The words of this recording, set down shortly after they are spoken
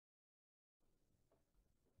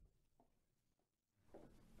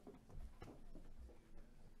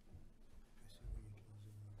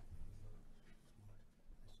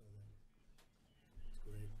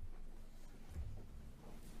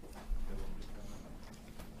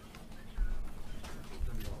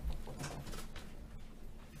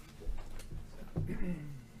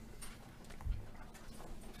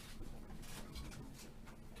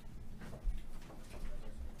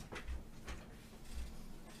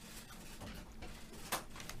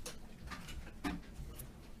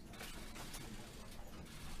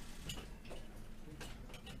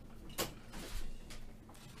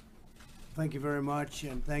thank you very much,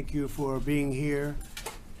 and thank you for being here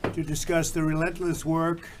to discuss the relentless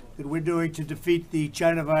work that we're doing to defeat the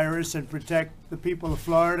China virus and protect the people of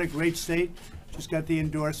Florida. Great state. Just got the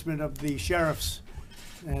endorsement of the sheriffs,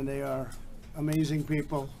 and they are amazing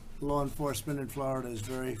people. Law enforcement in Florida is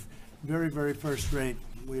very, very first rate.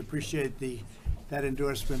 We appreciate that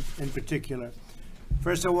endorsement in particular.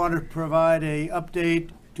 First, I want to provide a update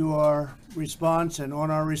to our response and on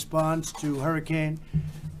our response to hurricane.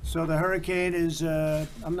 So the hurricane is,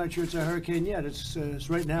 I'm not sure it's a hurricane yet. It's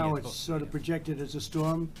right now, it's sort of projected as a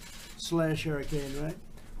storm/hurricane, right?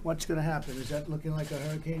 What's going to happen? Is that looking like a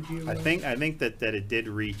hurricane to you? I think that it did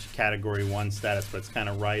reach Category 1 status, but it's kind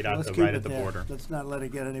of right at the border. Let's not let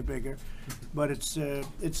it get any bigger. But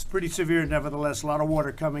it's pretty severe nevertheless. A lot of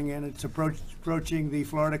water coming in. It's approaching the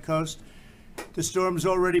Florida coast. The storm's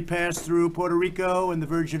already passed through Puerto Rico and the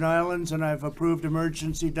Virgin Islands, and I've approved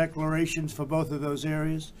emergency declarations for both of those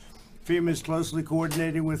areas. FEMA is closely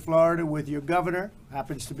coordinating with Florida, with your governor,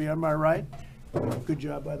 happens to be on my right. Good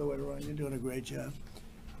job, by the way, Ron. You're doing a great job.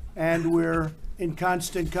 And we're in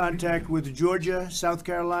constant contact with Georgia, South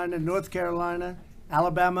Carolina, North Carolina,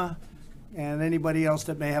 Alabama, and anybody else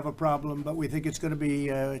that may have a problem. But we think it's going to be,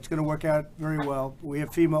 it's going to work out very well. We have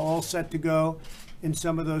FEMA all set to go. In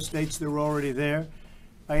some of those states, they're already there.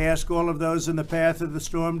 I ask all of those in the path of the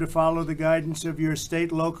storm to follow the guidance of your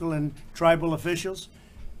state, local, and tribal officials.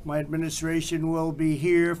 My administration will be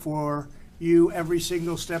here for you every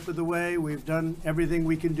single step of the way. We've done everything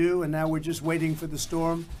we can do, and now we're just waiting for the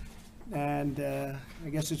storm. And I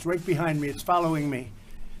guess it's right behind me. It's following me.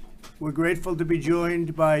 We're grateful to be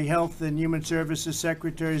joined by Health and Human Services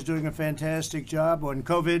Secretaries doing a fantastic job on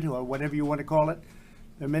COVID, or whatever you want to call it.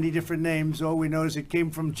 There are many different names. All we know is it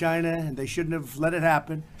came from China, and they shouldn't have let it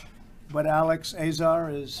happen. But Alex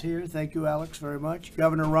Azar is here. Thank you, Alex, very much.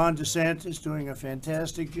 Governor Ron DeSantis doing a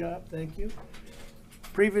fantastic job. Thank you.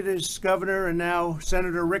 Previous governor and now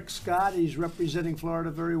Senator Rick Scott. He's representing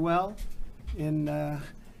Florida very well in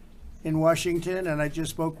Washington. And I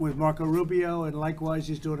just spoke with Marco Rubio, and likewise,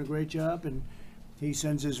 he's doing a great job. And he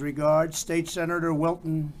sends his regards. State Senator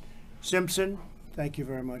Wilton Simpson. Thank you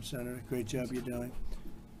very much, Senator. Great job you're doing.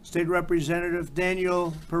 State Representative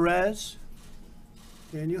Daniel Perez.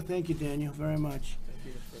 Daniel, thank you, Daniel, very much.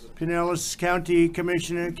 Pinellas County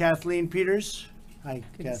Commissioner Kathleen Peters. Hi,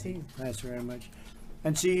 Kathy. Thanks very much.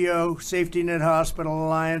 And CEO, Safety Net Hospital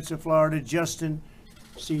Alliance of Florida, Justin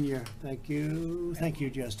Sr. Thank you. Thank you,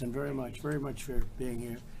 Justin, very much for being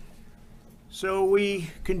here. So we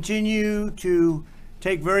continue to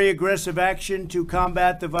take very aggressive action to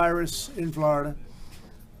combat the virus in Florida.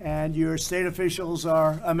 And your state officials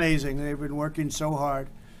are amazing. They've been working so hard.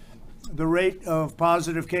 The rate of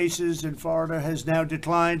positive cases in Florida has now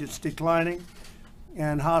declined. It's declining.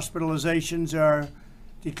 And hospitalizations are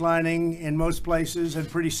declining in most places and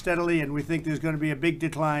pretty steadily. And we think there's going to be a big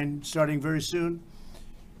decline starting very soon.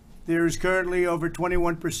 There is currently over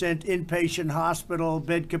 21% inpatient hospital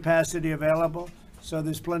bed capacity available. So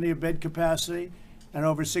there's plenty of bed capacity. And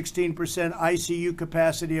over 16% ICU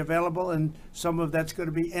capacity available, and some of that's going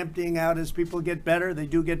to be emptying out as people get better. They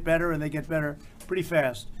do get better, and they get better pretty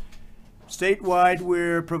fast. Statewide,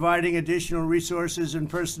 we're providing additional resources and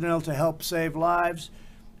personnel to help save lives.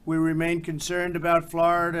 We remain concerned about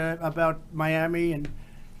Florida, about Miami, and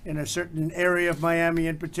in a certain area of Miami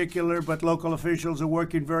in particular, but local officials are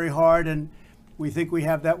working very hard, and we think we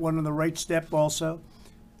have that one on the right step also.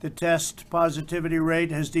 The test positivity rate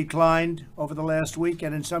has declined over the last week,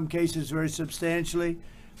 and in some cases very substantially,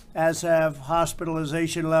 as have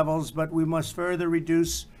hospitalization levels, but we must further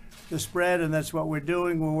reduce the spread, and that's what we're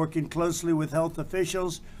doing. We're working closely with health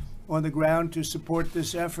officials on the ground to support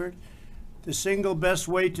this effort. The single best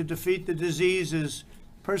way to defeat the disease is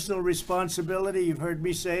personal responsibility. You've heard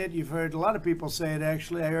me say it. You've heard a lot of people say it,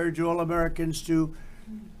 actually. I urge all Americans to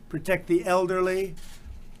protect the elderly.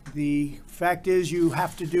 The fact is you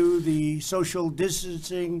have to do the social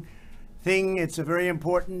distancing thing. It's a very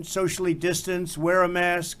important. Socially distance, wear a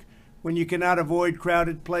mask when you cannot avoid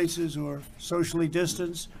crowded places or socially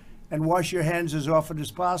distance, and wash your hands as often as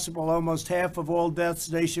possible. Almost half of all deaths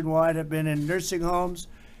nationwide have been in nursing homes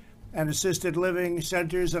and assisted living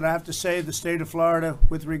centers. And I have to say the state of Florida,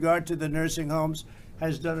 with regard to the nursing homes,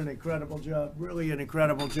 has done an incredible job, really an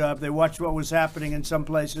incredible job. They watched what was happening in some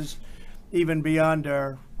places, even beyond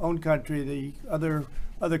our own country, the other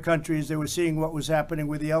countries. They were seeing what was happening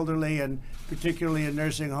with the elderly, and particularly in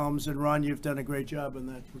nursing homes. And Ron, you've done a great job in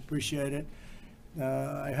that. We appreciate it.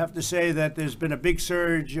 I have to say that there's been a big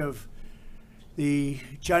surge of the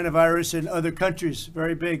China virus in other countries,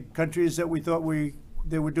 very big countries that we thought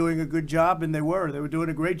they were doing a good job, and they were doing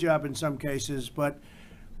a great job in some cases. But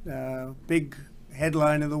Big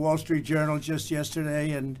headline in the Wall Street Journal just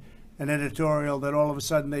yesterday, and an editorial that all of a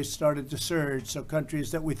sudden they started to surge. So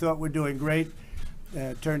countries that we thought were doing great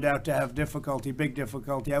turned out to have difficulty, big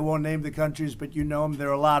difficulty. I won't name the countries, but you know them. There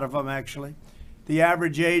are a lot of them, actually. The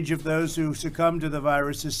average age of those who succumbed to the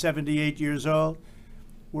virus is 78 years old.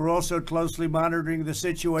 We're also closely monitoring the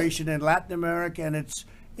situation in Latin America and its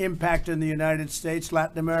impact in the United States.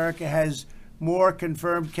 Latin America has more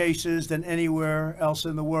confirmed cases than anywhere else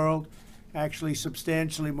in the world, actually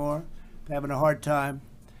substantially more. They're having a hard time.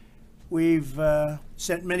 We've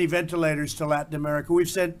sent many ventilators to Latin America. We've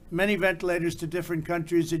sent many ventilators to different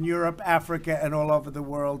countries in Europe, Africa, and all over the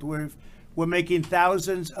world. We're making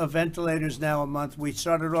thousands of ventilators now a month. We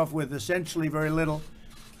started off with essentially very little,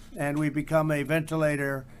 and we've become a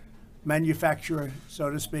ventilator manufacturer, so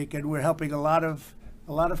to speak, and we're helping a lot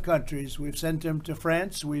of countries. We've sent them to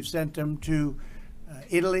France. We've sent them to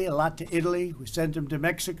Italy, a lot to Italy. We sent them to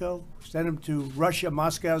Mexico. We sent them to Russia.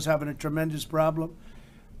 Moscow's having a tremendous problem.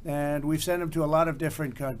 And we've sent them to a lot of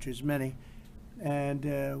different countries, many.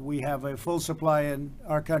 And we have a full supply in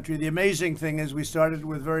our country. The amazing thing is we started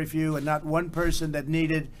with very few, and not one person that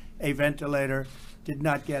needed a ventilator did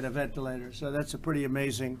not get a ventilator. So that's a pretty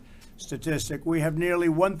amazing statistic. We have nearly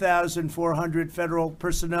 1,400 federal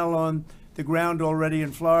personnel on the ground already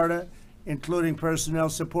in Florida, including personnel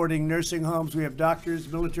supporting nursing homes. We have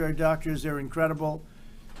doctors, military doctors. They're incredible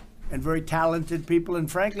and very talented people, and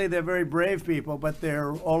frankly, they're very brave people, but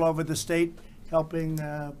they're all over the state helping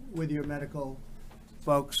with your medical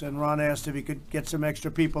folks. And Ron asked if he could get some extra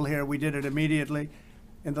people here. We did it immediately.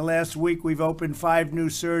 In the last week, we've opened 5 new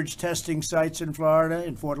surge testing sites in Florida,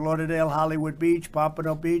 in Fort Lauderdale, Hollywood Beach,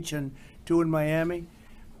 Pompano Beach, and 2 in Miami.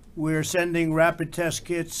 We're sending rapid test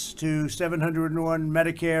kits to 701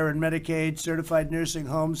 Medicare and Medicaid certified nursing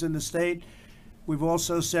homes in the state. We've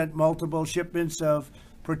also sent multiple shipments of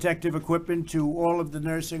protective equipment to all of the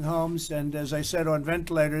nursing homes. And as I said, on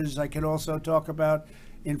ventilators, I can also talk about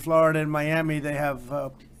in Florida and Miami, they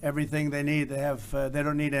have everything they need. They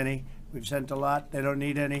don't need any. We've sent a lot. They don't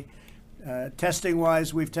need any.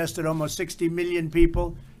 Testing-wise, we've tested almost 60 million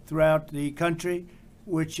people throughout the country,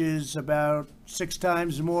 which is about 6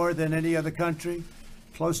 times more than any other country,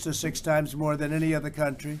 close to 6 times more than any other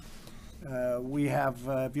country. We have,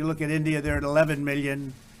 if you look at India, they're at 11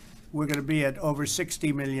 million. We're going to be at over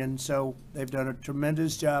 60 million. So they've done a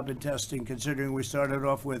tremendous job in testing, considering we started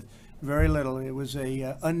off with very little. It was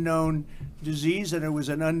a unknown disease, and it was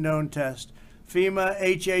an unknown test. FEMA,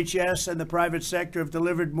 HHS, and the private sector have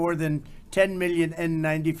delivered more than 10 million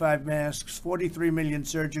N95 masks, 43 million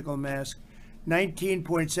surgical masks,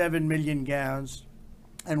 19.7 million gowns,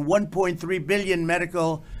 and 1.3 billion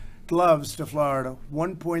medical gloves to Florida.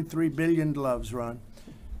 1.3 billion gloves, Ron.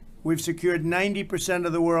 We've secured 90%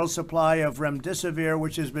 of the world's supply of remdesivir,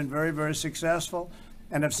 which has been very, very successful,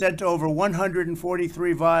 and have sent over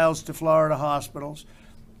 143 vials to Florida hospitals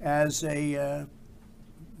as a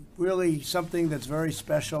really something that's very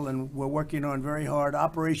special, and we're working on very hard.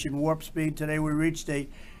 Operation Warp Speed. Today we reached a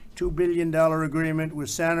 $2 billion agreement with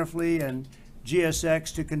Sanofi and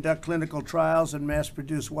GSX to conduct clinical trials and mass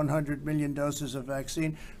produce 100 million doses of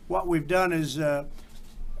vaccine. What we've done is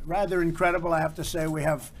rather incredible, I have to say. We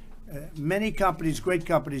have many companies, great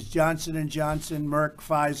companies, Johnson & Johnson, Merck,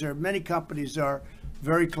 Pfizer. Many companies are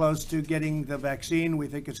very close to getting the vaccine. We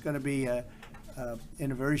think it's going to be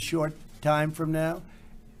in a very short time from now.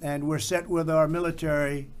 And we're set with our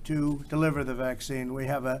military to deliver the vaccine. We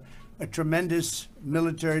have a tremendous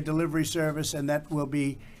military delivery service, and that will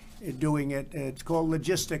be doing it. It's called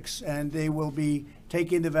logistics, and they will be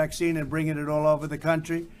taking the vaccine and bringing it all over the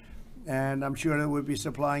country. And I'm sure that we'll be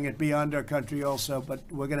supplying it beyond our country also, but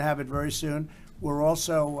we're going to have it very soon. We're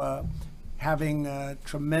also having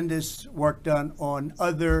tremendous work done on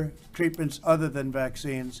other treatments other than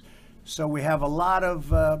vaccines. So we have a lot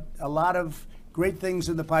of great things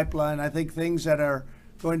in the pipeline. I think things that are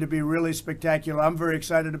going to be really spectacular. I'm very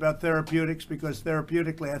excited about therapeutics, because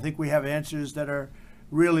therapeutically, I think we have answers that are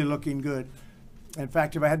really looking good. In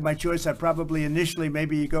fact, if I had my choice, I'd probably initially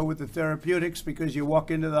maybe you go with the therapeutics, because you walk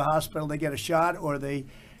into the hospital, they get a shot, or they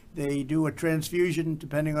do a transfusion,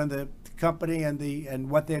 depending on the company and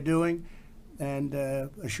what they're doing. And a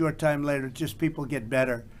short time later, just people get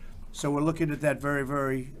better. So we're looking at that very,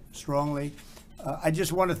 very strongly. I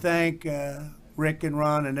just want to thank Rick and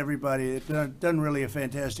Ron and everybody. They've done really a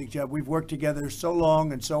fantastic job. We've worked together so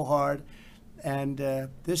long and so hard. And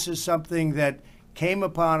this is something that came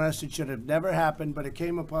upon us. It should have never happened, but it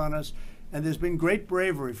came upon us. And there's been great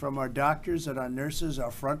bravery from our doctors and our nurses,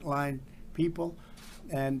 our frontline people.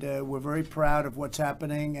 And we're very proud of what's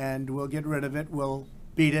happening, and we'll get rid of it. We'll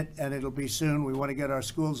beat it, and it'll be soon. We want to get our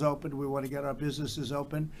schools open. We want to get our businesses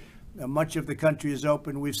open. Much of the country is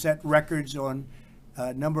open. We've set records on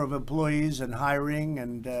number of employees and hiring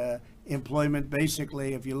and employment.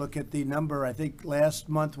 Basically, if you look at the number, I think last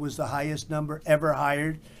month was the highest number ever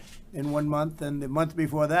hired in 1 month, and the month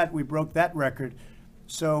before that, we broke that record.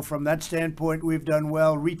 So from that standpoint, we've done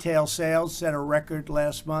well. Retail sales set a record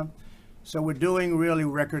last month. So we're doing really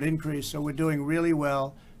record increase. So we're doing really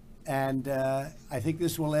well. And I think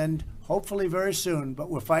this will end hopefully very soon, but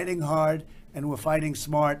we're fighting hard and we're fighting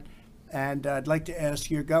smart. And I'd like to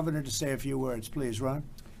ask your governor to say a few words, please, Ron.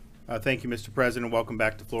 Thank you, Mr. President. Welcome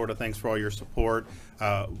back to Florida. Thanks for all your support.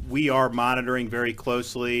 We are monitoring very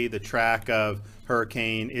closely the track of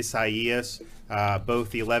Hurricane Isaias.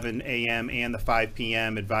 Both the 11 a.m. and the 5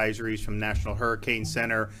 p.m. advisories from National Hurricane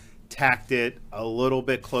Center tacked it a little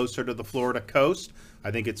bit closer to the Florida coast.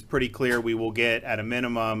 I think it's pretty clear we will get, at a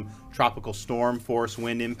minimum, tropical storm force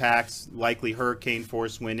wind impacts, likely hurricane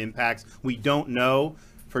force wind impacts. We don't know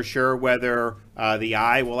for sure whether the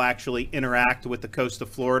eye will actually interact with the coast of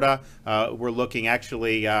Florida. We're looking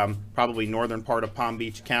actually probably northern part of Palm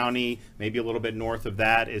Beach County, maybe a little bit north of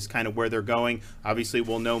that is kind of where they're going. Obviously,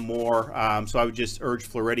 we'll know more. So I would just urge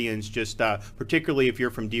Floridians, just particularly if you're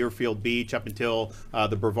from Deerfield Beach up until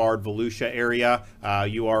the Brevard-Volusia area,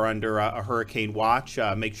 you are under a hurricane watch.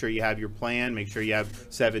 Make sure you have your plan. Make sure you have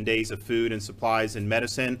 7 days of food and supplies and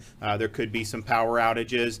medicine. There could be some power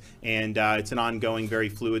outages, and it's an ongoing, very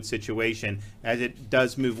fluid situation. As it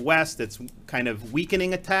does move west, it's kind of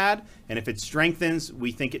weakening a tad, and if it strengthens,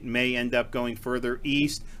 we think it may end up going further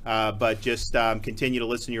east, but just continue to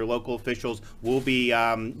listen to your local officials. We'll be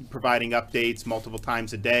providing updates multiple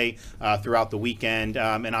times a day throughout the weekend,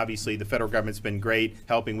 and obviously the federal government's been great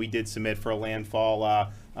helping. We did submit for a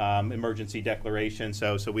landfall emergency declaration,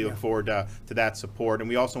 so we look forward to that support. And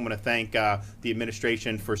we also want to thank the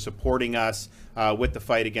administration for supporting us with the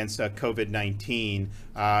fight against COVID-19.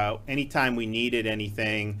 Anytime we needed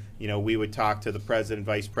anything, we would talk to the president,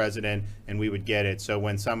 vice president, and we would get it. So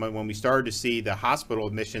when we started to see the hospital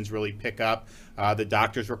admissions really pick up, the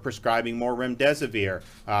doctors were prescribing more remdesivir.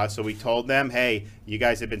 So we told them, hey, you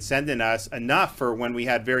guys have been sending us enough for when we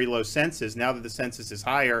had very low census. Now that the census is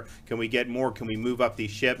higher, can we get more? Can we move up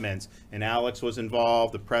these shipments? And Alex was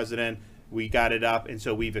involved, the president. We got it up, and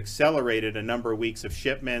so we've accelerated a number of weeks of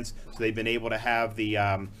shipments, so they've been able to have the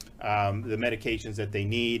medications that they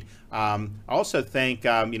need. Also thank,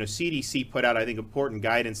 CDC put out, I think, important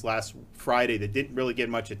guidance last Friday that didn't really get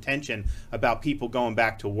much attention about people going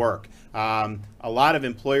back to work. A lot of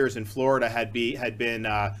employers in Florida had been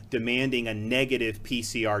demanding a negative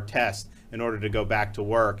PCR test in order to go back to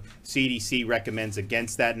work. CDC recommends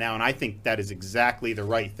against that now, and I think that is exactly the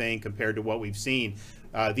right thing compared to what we've seen.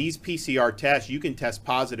 These PCR tests, you can test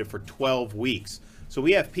positive for 12 weeks. So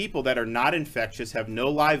we have people that are not infectious, have no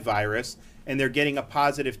live virus, and they're getting a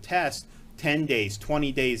positive test 10 days,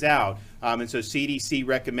 20 days out. And so CDC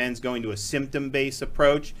recommends going to a symptom-based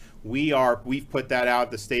approach. We've put that out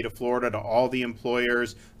in the state of Florida to all the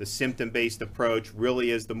employers. The symptom-based approach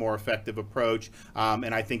really is the more effective approach,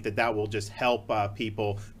 and I think that will just help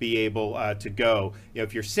people be able to go.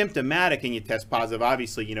 If you're symptomatic and you test positive,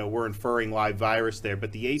 obviously, we're inferring live virus there,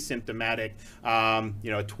 but the asymptomatic, a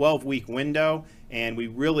 12-week window, and we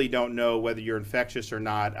really don't know whether you're infectious or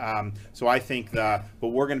not. So I think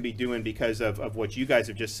what we're going to be doing, because of what you guys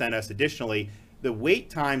have just sent us additionally, the wait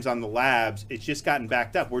times on the labs, it's just gotten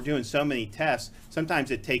backed up. We're doing so many tests. Sometimes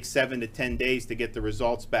it takes 7 to 10 days to get the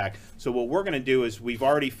results back. So what we're going to do is we've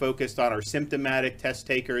already focused on our symptomatic test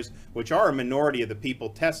takers, which are a minority of the people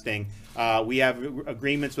testing. We have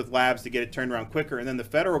agreements with labs to get it turned around quicker. And then the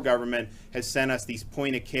federal government has sent us these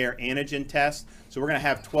point-of-care antigen tests. So we're going to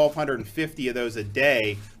have 1,250 of those a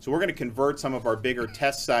day. So we're going to convert some of our bigger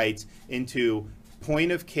test sites into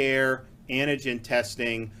point-of-care antigen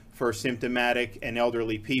testing for symptomatic and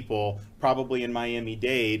elderly people, probably in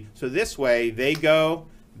Miami-Dade. So this way, they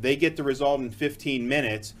get the result in 15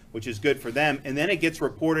 minutes, which is good for them, and then it gets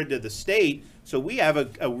reported to the state. So we have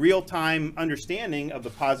a real-time understanding of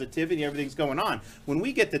the positivity, everything's going on. When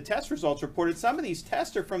we get the test results reported, some of these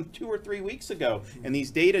tests are from 2 or 3 weeks ago, and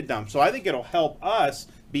these data dumps. So I think it'll help us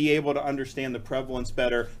be able to understand the prevalence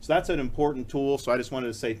better. So that's an important tool. So I just wanted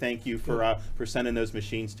to say thank you for sending those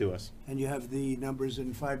machines to us. And you have the numbers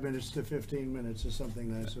in 5 minutes to 15 minutes or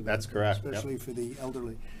something nice. That's correct. Especially for the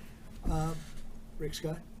elderly. Rick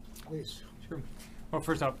Scott, please. Sure. Well,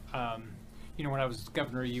 first off, when I was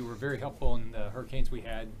governor, you were very helpful in the hurricanes we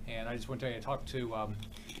had, and I just want to tell you, I talked to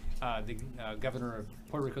the governor of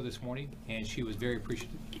Puerto Rico this morning, and she was very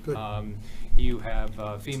appreciative. Good. You have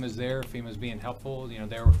FEMA's there. FEMA's being helpful.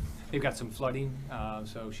 they've got some flooding,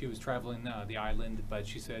 so she was traveling the island, but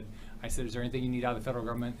she said, I said, is there anything you need out of the federal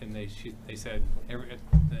government? And they said,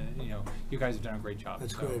 you know, you guys have done a great job.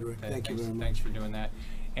 That's great, Rick. Thank you very much. Thanks for doing that.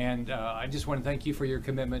 And I just want to thank you for your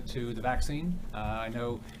commitment to the vaccine. I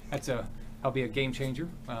know that'll be a game changer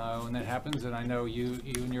when that happens, and I know you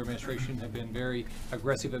and your administration have been very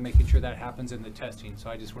aggressive in making sure that happens in the testing. So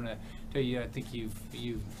I just want to tell you, I think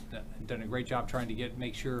you've done a great job trying to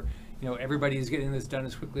make sure, you know, everybody is getting this done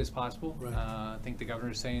as quickly as possible. Right. I think the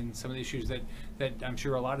governor is saying some of the issues that I'm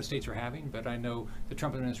sure a lot of states are having, but I know the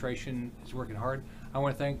Trump administration is working hard. I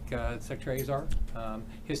want to thank Secretary Azar.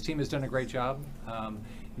 His team has done a great job. I want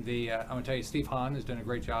to tell you, Steve Hahn has done a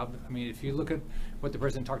great job. I mean, if you look at what the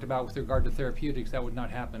president talked about with regard to therapeutics, that would not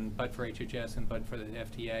happen but for HHS and but for the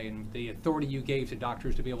FDA and the authority you gave to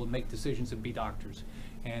doctors to be able to make decisions and be doctors.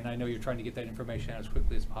 And I know you're trying to get that information out as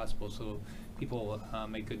quickly as possible so people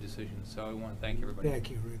make good decisions. So I want to thank everybody.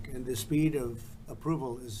 Thank you, Rick. And the speed of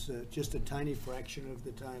approval is just a tiny fraction of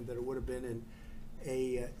the time that it would have been in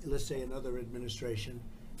let's say another administration.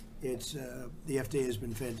 It's the FDA has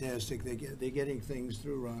been fantastic. They're getting things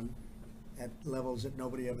through, Ron, at levels that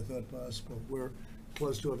nobody ever thought possible. We're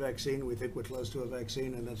close to a vaccine. We think we're close to a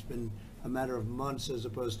vaccine, and that's been a matter of months as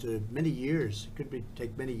opposed to many years. It could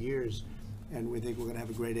take many years, and we think we're going to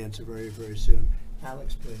have a great answer very, very soon.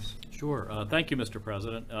 Alex, please. Sure. Thank you, Mr.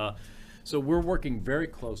 President. So we're working very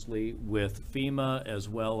closely with FEMA as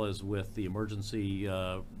well as with the emergency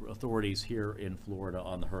authorities here in Florida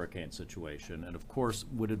on the hurricane situation. And of course,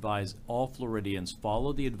 would advise all Floridians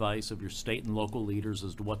follow the advice of your state and local leaders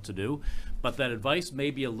as to what to do. But that advice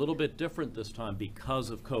may be a little bit different this time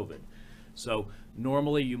because of COVID. So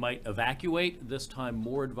normally you might evacuate. This time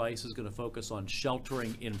more advice is going to focus on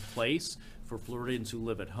sheltering in place for Floridians who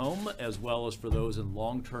live at home, as well as for those in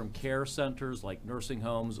long-term care centers like nursing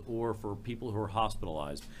homes or for people who are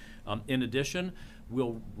hospitalized. In addition,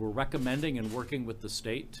 we're recommending and working with the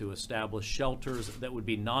state to establish shelters that would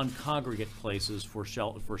be non-congregate places for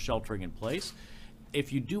sheltering in place.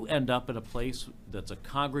 If you do end up in a place that's a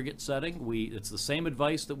congregate setting, it's the same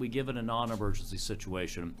advice that we give in a non-emergency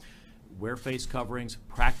situation. Wear face coverings,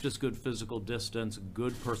 practice good physical distance,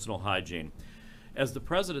 good personal hygiene. As the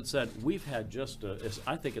president said, we've had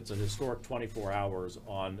I think it's a historic 24 hours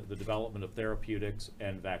on the development of therapeutics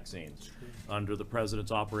and vaccines under the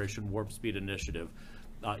president's Operation Warp Speed initiative.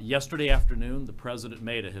 Yesterday afternoon, the president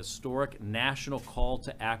made a historic national call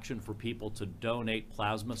to action for people to donate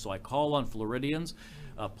plasma. So I call on Floridians,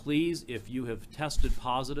 please, if you have tested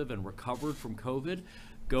positive and recovered from COVID,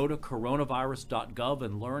 go to coronavirus.gov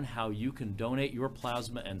and learn how you can donate your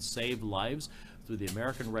plasma and save lives. Through the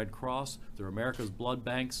American Red Cross, through America's blood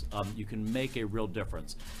banks, you can make a real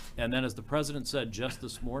difference. And then, as the president said just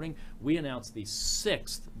this morning, we announced the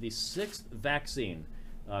sixth vaccine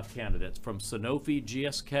candidates from Sanofi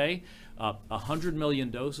GSK, 100 million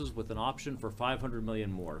doses with an option for 500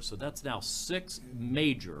 million more. So that's now 6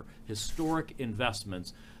 major historic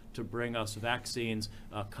investments to bring us vaccines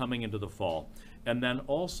coming into the fall. And then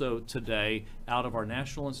also today, out of our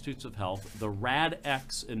National Institutes of Health, the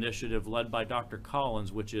RADx initiative led by Dr.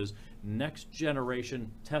 Collins, which is next generation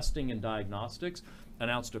testing and diagnostics,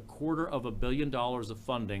 announced $250 million of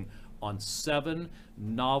funding on 7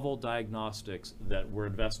 novel diagnostics that we're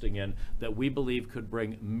investing in that we believe could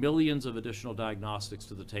bring millions of additional diagnostics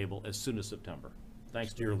to the table as soon as September.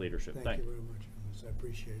 Thanks to your leadership. Thank you very much, Alex. I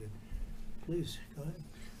appreciate it. Please, go ahead.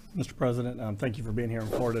 Mr. President, thank you for being here in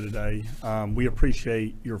Florida today. We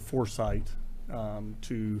appreciate your foresight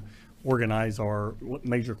to organize our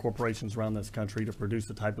major corporations around this country to produce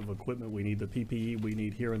the type of equipment we need, the PPE we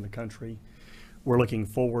need here in the country. We're looking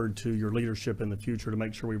forward to your leadership in the future to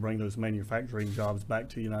make sure we bring those manufacturing jobs back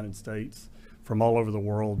to the United States from all over the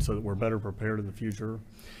world so that we're better prepared in the future.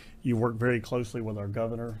 You work very closely with our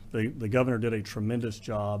governor. The governor did a tremendous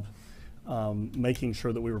job making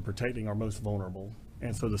sure that we were protecting our most vulnerable.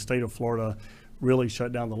 And so the state of Florida really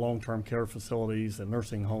shut down the long-term care facilities and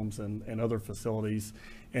nursing homes and other facilities.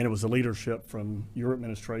 And it was the leadership from your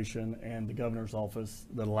administration and the governor's office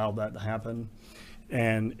that allowed that to happen.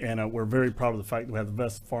 And we're very proud of the fact that we have the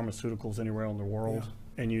best pharmaceuticals anywhere in the world.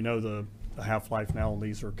 Yeah. And you know the half-life now, and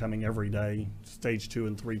these are coming every day, stage 2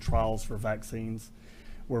 and 3 trials for vaccines.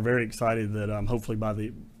 We're very excited that hopefully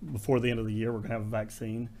before the end of the year, we're going to have a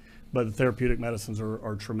vaccine. But the therapeutic medicines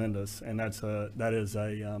are tremendous, and that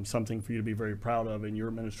is something for you to be very proud of, and your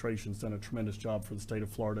administration's done a tremendous job for the state of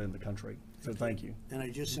Florida and the country. So thank you. And I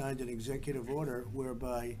just signed an executive order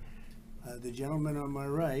whereby the gentleman on my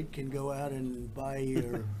right can go out and buy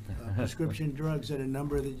your prescription drugs at a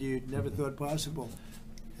number that you never thought possible.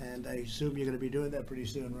 And I assume you're going to be doing that pretty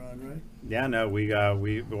soon, Ron, right? Yeah, no, well,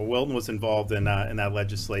 Wilton was involved in that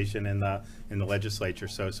legislation in the legislature,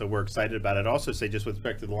 so we're excited about it. Also, say just with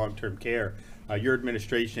respect to the long-term care, your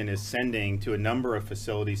administration is sending to a number of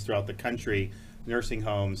facilities throughout the country, nursing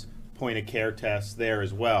homes, point of care tests there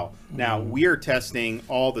as well. Now, we are testing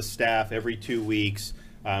all the staff every 2 weeks.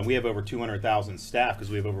 We have over 200,000 staff because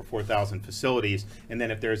we have over 4,000 facilities. And then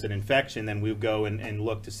if there's an infection, then we'll go and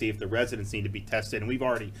look to see if the residents need to be tested. And we've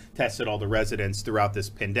already tested all the residents throughout this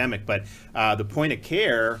pandemic. But the point of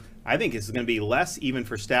care, I think, is going to be less even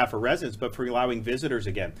for staff or residents, but for allowing visitors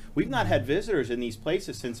again. We've not had visitors in these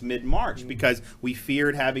places since mid-March because we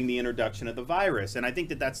feared having the introduction of the virus. And I think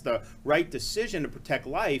that that's the right decision to protect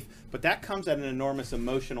life, but that comes at an enormous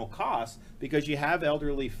emotional cost because you have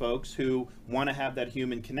elderly folks who want to have that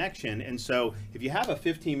human connection. And so if you have a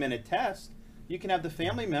 15-minute test, you can have the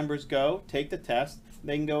family members go, take the test,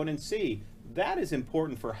 they can go in and see. That is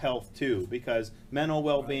important for health too, because mental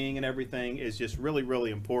well-being and everything is just really,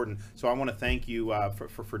 really important. So I want to thank you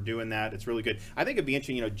for doing that. It's really good. I think it'd be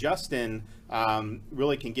interesting. Justin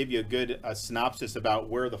really can give you a good synopsis about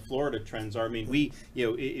where the Florida trends are. I mean,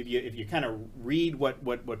 if you kind of read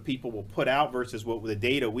what people will put out versus what the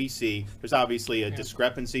data we see, there's obviously a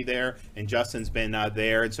discrepancy there. And Justin's been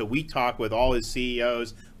there, and so we talk with all his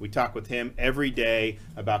CEOs. We talk with him every day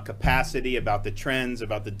about capacity, about the trends,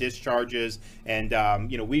 about the discharges, and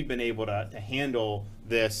we've been able to handle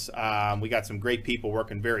this. We got some great people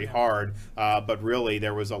working very hard, but really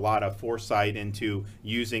there was a lot of foresight into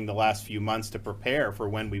using the last few months to prepare for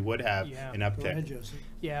when we would have an uptick. Go ahead, Joseph.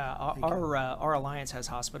 Yeah, our alliance has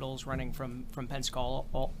hospitals running from Pensacola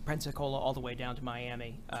all the way down to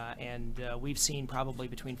Miami, and we've seen probably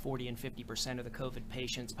between 40 and 50% of the COVID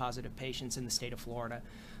patients, positive patients in the state of Florida.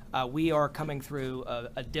 We are coming through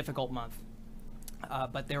a difficult month.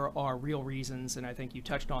 But there are real reasons, and I think you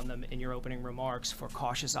touched on them in your opening remarks, for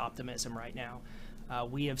cautious optimism right now.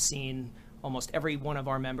 We have seen, almost every one of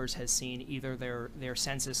our members has seen either their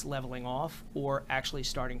census leveling off or actually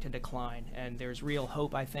starting to decline. And there's real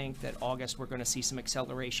hope, I think, that August we're going to see some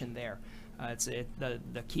acceleration there.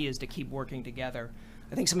 The key is to keep working together.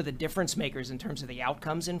 I think some of the difference makers in terms of the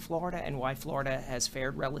outcomes in Florida and why Florida has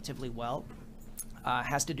fared relatively well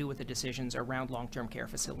has to do with the decisions around long-term care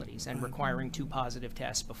facilities and requiring 2 positive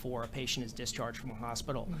tests before a patient is discharged from a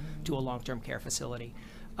hospital to a long-term care facility.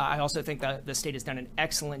 I also think that the state has done an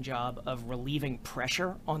excellent job of relieving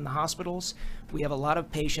pressure on the hospitals. We have a lot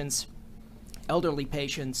of patients, elderly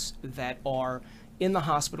patients, that are in the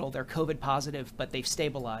hospital, they're COVID positive, but they've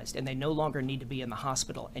stabilized and they no longer need to be in the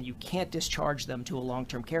hospital, and you can't discharge them to a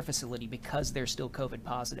long-term care facility because they're still COVID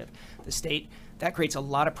positive. The state, that creates a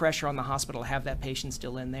lot of pressure on the hospital to have that patient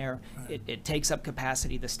still in there. It takes up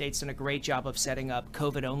capacity. The state's done a great job of setting up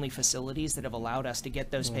COVID-only facilities that have allowed us to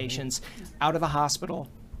get those patients out of the hospital,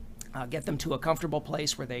 get them to a comfortable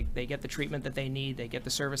place where they get the treatment that they need, they get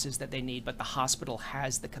the services that they need, but the hospital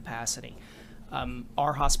has the capacity.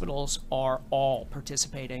 Our hospitals are all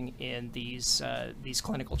participating in these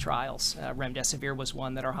clinical trials. Remdesivir was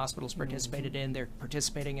one that our hospitals participated in. They're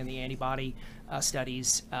participating in the antibody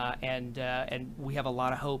studies, and we have a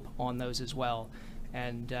lot of hope on those as well.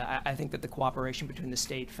 And I think that the cooperation between the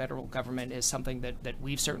state, federal government is something that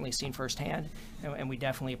we've certainly seen firsthand, and we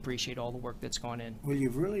definitely appreciate all the work that's gone in. Well,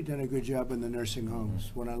 you've really done a good job in the nursing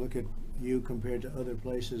homes. When I look at you compared to other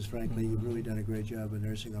places, frankly, you've really done a great job in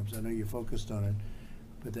nursing homes. I know you focused on it,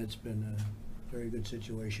 but that's been a very good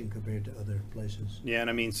situation compared to other places. Yeah,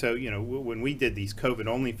 and I mean, so, when we did these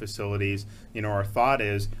COVID-only facilities, our thought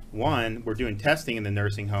is, one, we're doing testing in the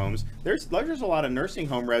nursing homes. There's a lot of nursing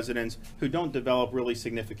home residents who don't develop really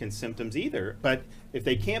significant symptoms either. But if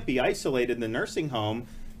they can't be isolated in the nursing home,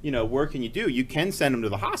 what can you do? You can send them to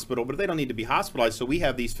the hospital, but they don't need to be hospitalized. So we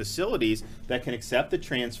have these facilities that can accept the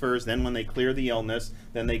transfers. Then when they clear the illness,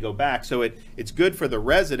 then they go back. So it's good for the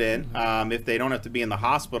resident if they don't have to be in the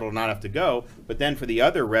hospital, not have to go. But then for the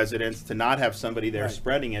other residents to not have somebody there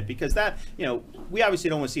spreading it, because that, we obviously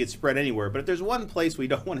don't want to see it spread anywhere. But if there's one place we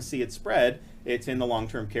don't want to see it spread, it's in the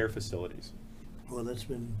long-term care facilities. Well, that's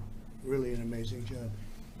been really an amazing job.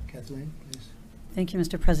 Kathleen, please. Thank you,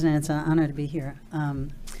 Mr. President. It's an honor to be here.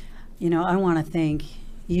 I want to thank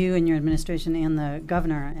you and your administration and the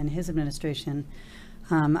governor and his administration.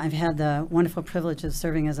 I've had the wonderful privilege of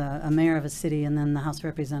serving as a mayor of a city and then the House of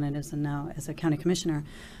Representatives and now as a county commissioner.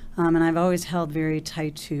 And I've always held very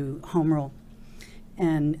tight to home rule.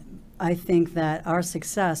 And I think that our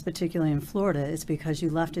success, particularly in Florida, is because you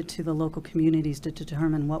left it to the local communities to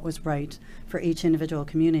determine what was right for each individual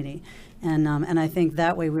community. And I think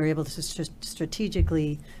that way we were able to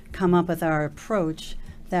strategically come up with our approach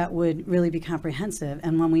that would really be comprehensive.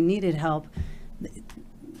 And when we needed help,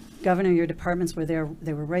 Governor, your departments were there.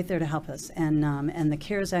 They were right there to help us. And the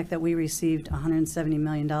CARES Act that we received, $170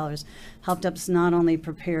 million, helped us not only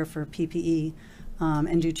prepare for PPE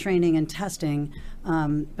and do training and testing,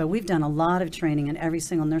 but we've done a lot of training in every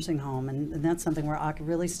single nursing home, and that's something where ACA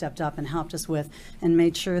really stepped up and helped us with, and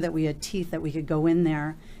made sure that we had teeth that we could go in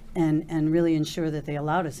there and really ensure that they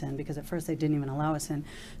allowed us in, because at first they didn't even allow us in.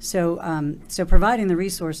 So so providing the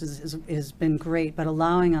resources has been great, but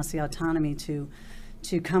allowing us the autonomy to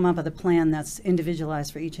come up with a plan that's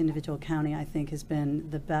individualized for each individual county, I think, has been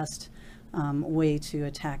the best way to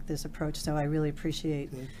attack this approach. So I really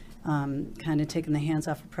appreciate kind of taking the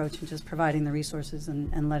hands-off approach and just providing the resources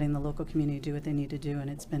and letting the local community do what they need to do. And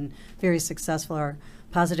it's been very successful. Our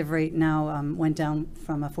positive rate now went down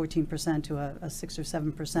from a 14% to a 6 or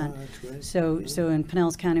 7%. Oh, that's great. So in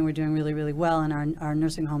Pinellas County, we're doing really, really well, and our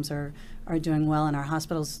nursing homes are doing well, and our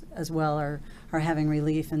hospitals as well are having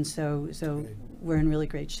relief. And so Great. we're in really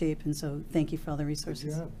great shape. And so thank you for all the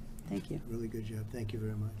resources. job. Thank you. Really good job. Thank you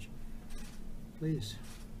very much. Please.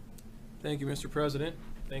 Thank you, Mr. President.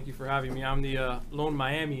 Thank you for having me. I'm the lone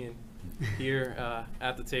Miamian here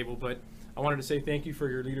at the table, but I wanted to say thank you for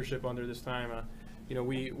your leadership under this time. You know,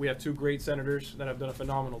 we have two great senators that have done a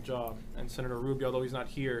phenomenal job, and Senator Rubio, although he's not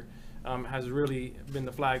here, has really been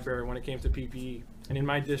the flag bearer when it came to PPE. And in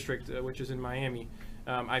my district, which is in Miami,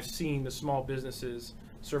 I've seen the small businesses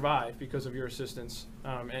survive because of your assistance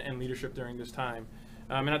and leadership during this time.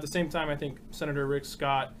 And at the same time, I think Senator Rick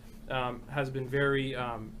Scott has been very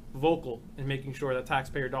vocal in making sure that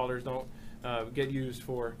taxpayer dollars don't get used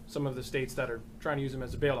for some of the states that are trying to use them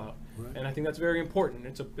as a bailout. Right. And I think that's very important.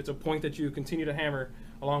 It's a point that you continue to hammer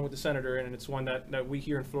along with the senator, and it's one that we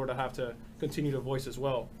here in Florida have to continue to voice as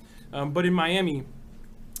well. But in Miami,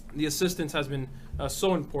 the assistance has been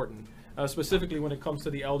so important, specifically when it comes to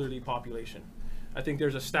the elderly population. I think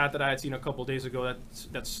there's a stat that I had seen a couple days ago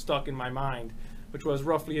that's stuck in my mind, which was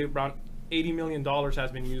roughly around $80 million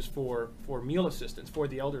has been used for meal assistance for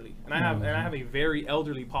the elderly. And I have a very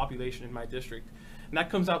elderly population in my district. And that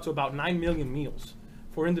comes out to about 9 million meals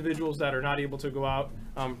for individuals that are not able to go out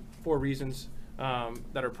for reasons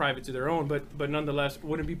that are private to their own, but nonetheless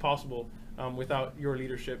wouldn't be possible without your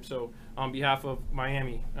leadership. So on behalf of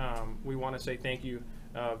Miami, we want to say thank you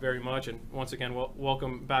very much, and once again,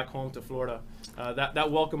 welcome back home to Florida. That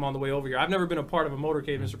welcome on the way over here. I've never been a part of a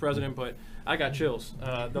motorcade, Mr. President, but I got chills.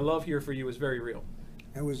 The love here for you is very real.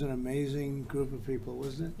 It was an amazing group of people,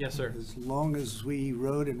 wasn't it? Yes, sir. As long as we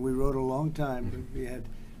rode, and we rode a long time, we had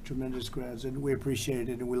tremendous crowds, and we appreciate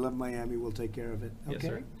it, and we love Miami. We'll take care of it. Yes, Okay?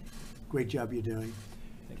 sir. Great job you're doing.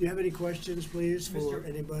 Do you have any questions, please, for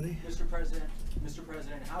anybody? Mr. President,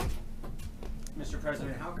 how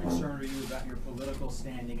concerned are you about your political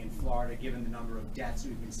standing in Florida, given the number of deaths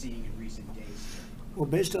we've been seeing in recent days? Well,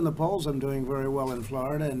 based on the polls, I'm doing very well in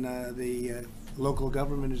Florida, and the local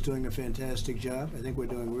government is doing a fantastic job. I think we're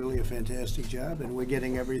doing really a fantastic job, and we're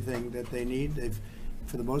getting everything that they need. They've,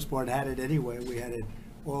 for the most part, had it anyway. We had it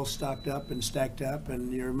all stocked up and stacked up,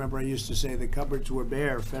 and you remember I used to say the cupboards were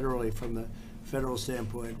bare federally from the federal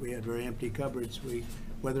standpoint. We had very empty cupboards.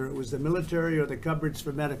 Whether it was the military or the cupboards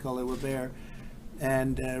for medical, they were bare.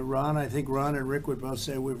 And I think Ron and Rick would both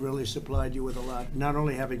say we've really supplied you with a lot, not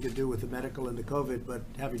only having to do with the medical and the COVID, but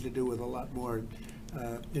having to do with a lot more,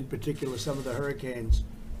 in particular some of the hurricanes.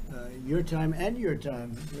 Your time and your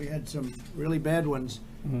time, we had some really bad ones,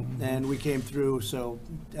 and we came through, so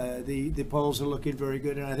the polls are looking very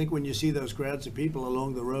good. And I think when you see those crowds of people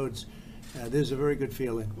along the roads, there's a very good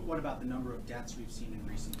feeling. But what about the number of deaths we've seen in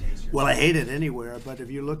recent days here? Well, I hate it anywhere, but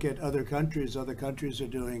if you look at other countries are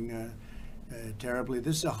doing terribly.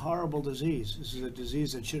 This is a horrible disease. This is a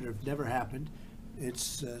disease that should have never happened.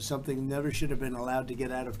 It's something never should have been allowed to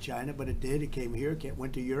get out of China, but it did. It came here, it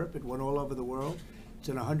went to Europe, it went all over the world. It's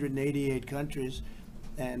in 188 countries.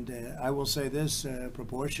 And I will say this,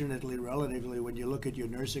 proportionately, relatively, when you look at your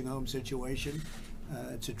nursing home situation,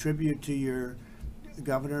 it's a tribute to your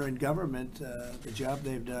governor and government, the job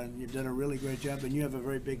they've done. You've done a really great job, and you have a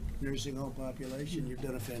very big nursing home population. You've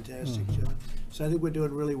done a fantastic job. So I think we're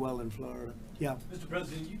doing really well in Florida. Yeah. Mr.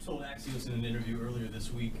 President, you told Axios in an interview earlier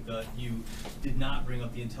this week that you did not bring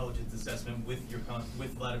up the intelligence assessment with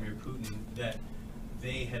Vladimir Putin, that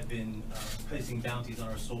they had been placing bounties on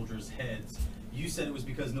our soldiers' heads. You said it was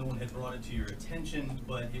because no one had brought it to your attention,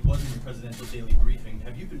 but it wasn't your presidential daily briefing.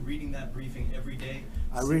 Have you been reading that briefing every day?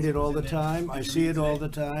 I read it all the time. I see it all the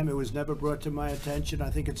time. It was never brought to my attention. I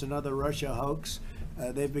think it's another Russia hoax.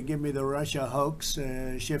 They've been giving me the Russia hoax,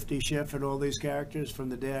 Shifty Schiff and all these characters from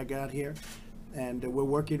the day I got here. And we're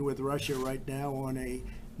working with Russia right now on a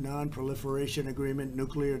non-proliferation agreement,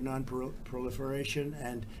 nuclear non-proliferation,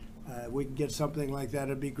 and we can get something like that,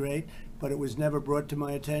 it'd be great. But it was never brought to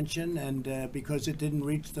my attention, and because it didn't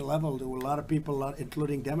reach the level, there were a lot of people,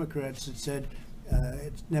 including Democrats, that said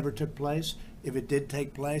it never took place. If it did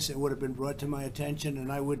take place, it would have been brought to my attention,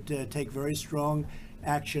 and I would take very strong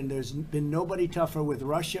action. There's been nobody tougher with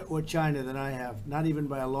Russia or China than I have, not even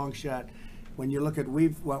by a long shot. When you look at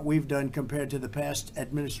what we've done compared to the past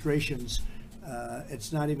administrations,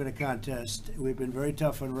 it's not even a contest. We've been very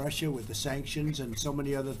tough on Russia with the sanctions and so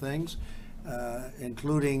many other things,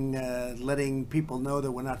 including letting people know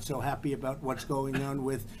that we're not so happy about what's going on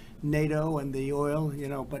with NATO and the oil, you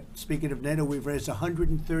know. But speaking of NATO, we've raised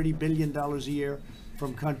 $130 billion a year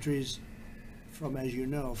from countries, from, as you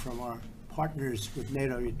know, from our partners with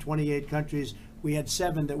NATO, 28 countries. We had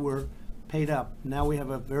 7 that were paid up. Now we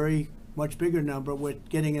have a very much bigger number. We're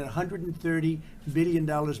getting $130 billion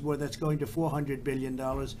more. That's going to $400 billion.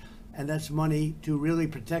 And that's money to really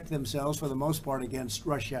protect themselves, for the most part, against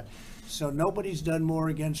Russia. So nobody's done more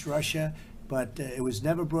against Russia, but it was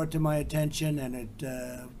never brought to my attention, and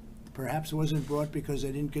it perhaps wasn't brought because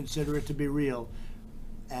I didn't consider it to be real.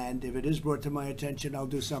 And if it is brought to my attention, I'll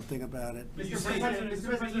do something about it.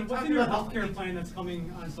 Mr. President, what's in your healthcare plan that's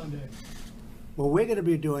coming on Sunday? Well, we're going to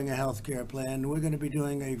be doing a health care plan. We're going to be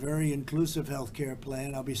doing a very inclusive health care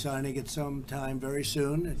plan. I'll be signing it sometime very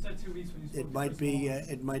soon. You said 2 weeks when you spoke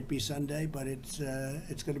It might be Sunday, but it's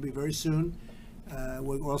going to be very soon.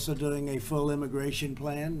 We're also doing a full immigration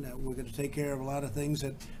plan. We're going to take care of a lot of things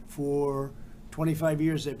that for 25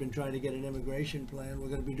 years they've been trying to get an immigration plan. We're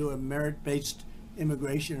going to be doing merit-based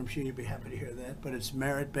immigration. I'm sure you'd be happy to hear that, but it's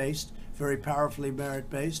merit-based, very powerfully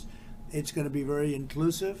merit-based. It's going to be very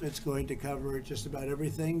inclusive. It's going to cover just about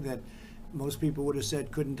everything that most people would have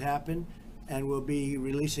said couldn't happen, and we'll be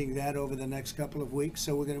releasing that over the next couple of weeks.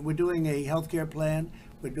 So we're doing a healthcare plan,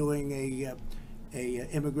 we're doing a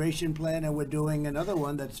immigration plan, and we're doing another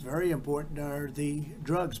one that's very important, are the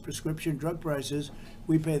drugs, prescription drug prices.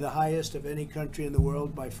 We pay the highest of any country in the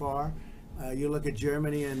world by far. You look at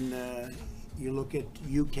Germany and you look at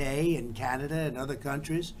UK and Canada and other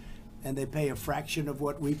countries, and they pay a fraction of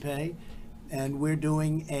what we pay. And we're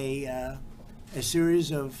doing a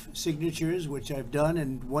series of signatures, which I've done,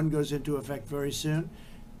 and one goes into effect very soon.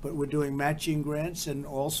 But we're doing matching grants and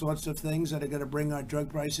all sorts of things that are going to bring our drug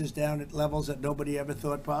prices down at levels that nobody ever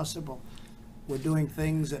thought possible. We're doing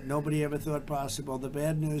things that nobody ever thought possible. The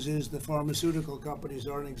bad news is the pharmaceutical companies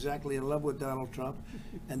aren't exactly in love with Donald Trump,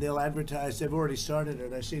 and they'll advertise. They've already started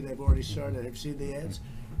it. I see they've already started. Have you seen the ads?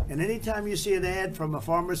 And anytime you see an ad from a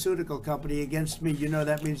pharmaceutical company against me, you know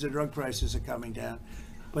that means the drug prices are coming down.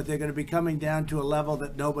 But they're going to be coming down to a level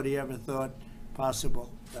that nobody ever thought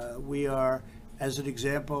possible. We are, as an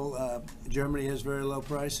example, Germany has very low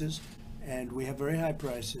prices, and we have very high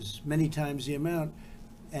prices, many times the amount.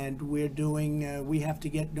 And we're doing, we have to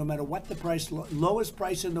get, no matter what the price, lowest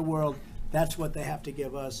price in the world, that's what they have to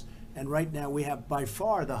give us. And right now we have by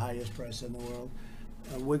far the highest price in the world.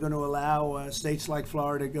 We're going to allow states like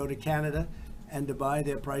Florida to go to Canada and to buy.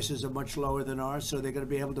 Their prices are much lower than ours, so they're going to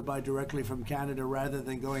be able to buy directly from Canada rather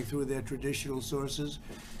than going through their traditional sources.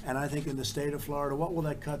 And I think in the state of Florida, what will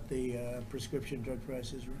that cut the prescription drug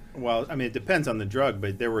prices? Well, I mean, it depends on the drug,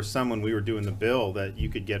 but there were some when we were doing the bill that you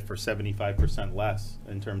could get for 75% less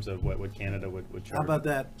in terms of what Canada would charge. How about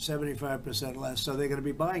that? 75% less. So they're going to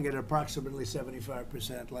be buying it approximately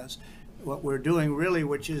 75% less. What we're doing really,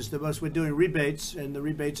 which is the most, we're doing rebates, and the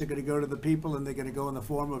rebates are going to go to the people, and they're going to go in the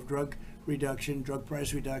form of drug reduction, drug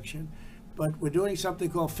price reduction. But we're doing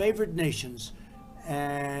something called favored nations,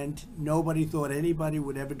 and nobody thought anybody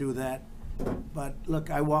would ever do that. But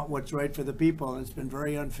look, I want what's right for the people, and it's been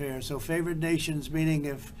very unfair. So favored nations, meaning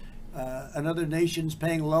if another nation's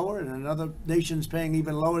paying lower and another nation's paying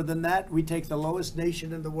even lower than that, we take the lowest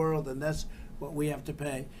nation in the world, and that's what we have to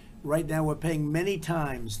pay. Right now, we're paying many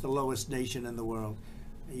times the lowest nation in the world.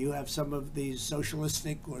 You have some of these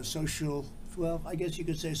socialistic or social, well, I guess you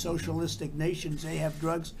could say socialistic nations, they have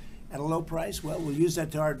drugs at a low price. Well, we'll use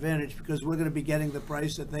that to our advantage because we're going to be getting the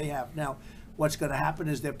price that they have. Now, what's going to happen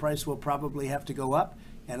is their price will probably have to go up,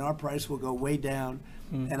 and our price will go way down.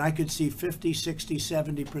 And I could see 50, 60,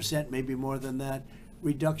 70%, maybe more than that,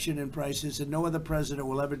 reduction in prices, and no other president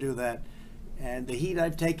will ever do that. And the heat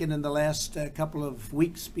I've taken in the last couple of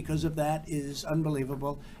weeks because of that is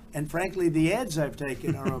unbelievable. And frankly, the ads I've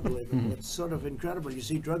taken are unbelievable. It's sort of incredible. You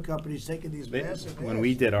see drug companies taking these massive ads. When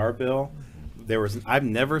we did our bill, I've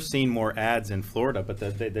never seen more ads in Florida, but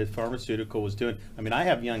the pharmaceutical was doing. I mean, I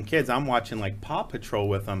have young kids. I'm watching like Paw Patrol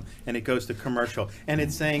with them, and it goes to commercial, and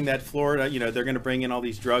it's saying that Florida, they're going to bring in all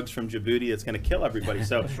these drugs from Djibouti that's going to kill everybody.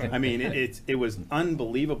 So I mean, it was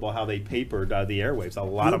unbelievable how they papered the airwaves. A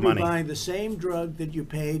lot of money. You'll be buying the same drug that you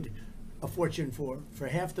paid a fortune for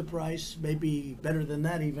half the price, maybe better than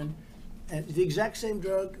that even. And the exact same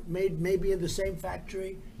drug made maybe in the same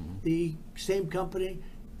factory, the same company,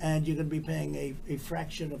 and you're going to be paying a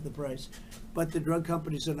fraction of the price. But the drug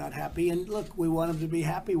companies are not happy. And look, we want them to be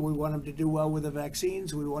happy. We want them to do well with the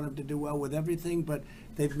vaccines. We want them to do well with everything. But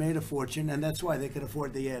they've made a fortune, and that's why they can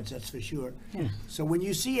afford the ads, that's for sure. Yeah. So when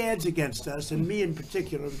you see ads against us, and me in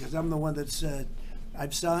particular, because I'm the one that's,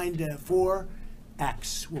 I've signed 4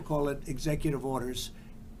 acts, we'll call it executive orders,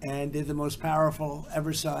 and they're the most powerful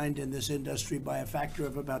ever signed in this industry by a factor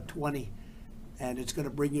of about 20. And it's going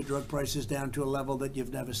to bring your drug prices down to a level that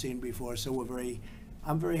you've never seen before. So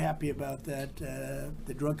I'm very happy about that.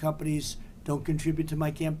 The drug companies don't contribute to my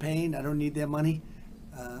campaign. I don't need their money.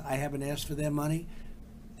 I haven't asked for their money.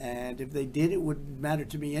 And if they did, it wouldn't matter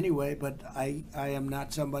to me anyway. But I am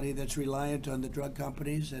not somebody that's reliant on the drug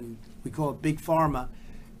companies. And we call it Big Pharma.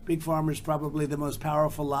 Big Pharma is probably the most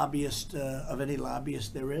powerful lobbyist of any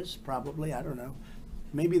lobbyist there is, probably. I don't know.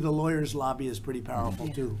 Maybe the lawyer's lobby is pretty powerful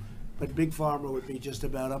too. But Big Pharma would be just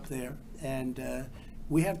about up there. And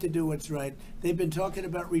we have to do what's right. They've been talking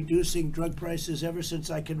about reducing drug prices ever since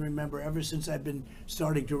I can remember, ever since I've been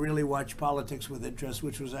starting to really watch politics with interest,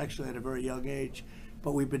 which was actually at a very young age.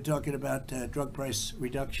 But we've been talking about drug price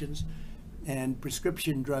reductions and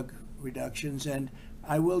prescription drug reductions. And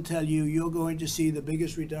I will tell you, you're going to see the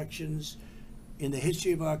biggest reductions in the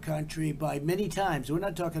history of our country by many times. We're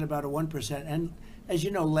not talking about a 1%. And as you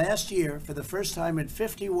know, last year, for the first time in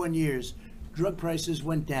 51 years, drug prices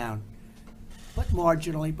went down. But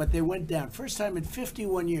marginally, but they went down. First time in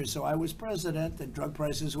 51 years. So I was president, and drug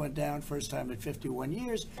prices went down first time in 51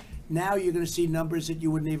 years. Now you're going to see numbers that you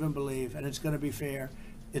wouldn't even believe, and it's going to be fair.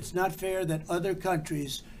 It's not fair that other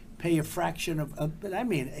countries pay a fraction but I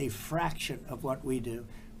mean a fraction of what we do.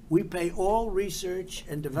 We pay all research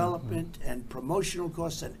and development and promotional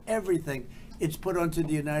costs and everything. It's put onto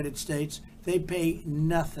the United States. They pay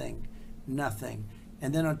nothing.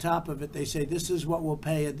 And then on top of it, they say, this is what we'll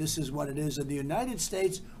pay and this is what it is. And the United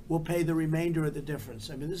States will pay the remainder of the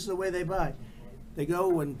difference. I mean, this is the way they buy. They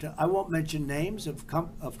go and I won't mention names of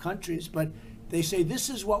countries, but they say, this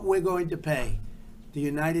is what we're going to pay. The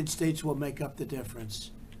United States will make up the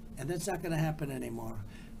difference. And that's not going to happen anymore.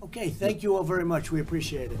 Okay, thank you all very much. We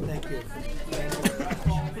appreciate it. Thank you.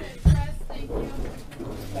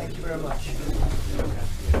 Thank you very much.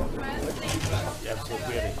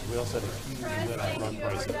 Absolutely. We also had a huge win on drug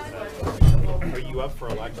prices. Are you up for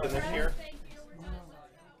election this year?